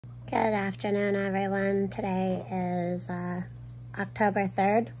Good afternoon, everyone. Today is October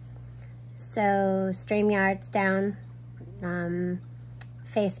 3rd. So StreamYard's down,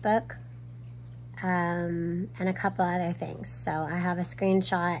 Facebook, and a couple other things. So I have a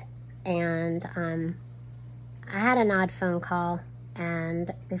screenshot, and I had an odd phone call.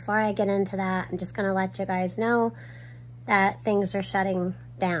 And before I get into that, I'm just going to let you guys know that things are shutting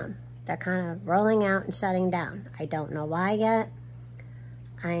down. They're kind of rolling out and shutting down. I don't know why yet.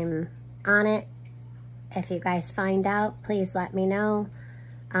 I'm on it. If you guys find out, please let me know.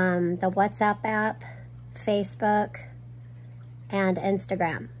 The WhatsApp app, Facebook, and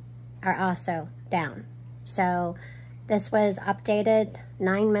Instagram are also down. So this was updated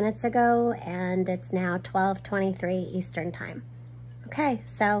 9 minutes ago, and it's now 12:23 Eastern time. Okay,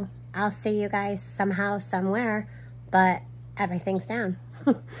 so I'll see you guys somehow, somewhere, but everything's down.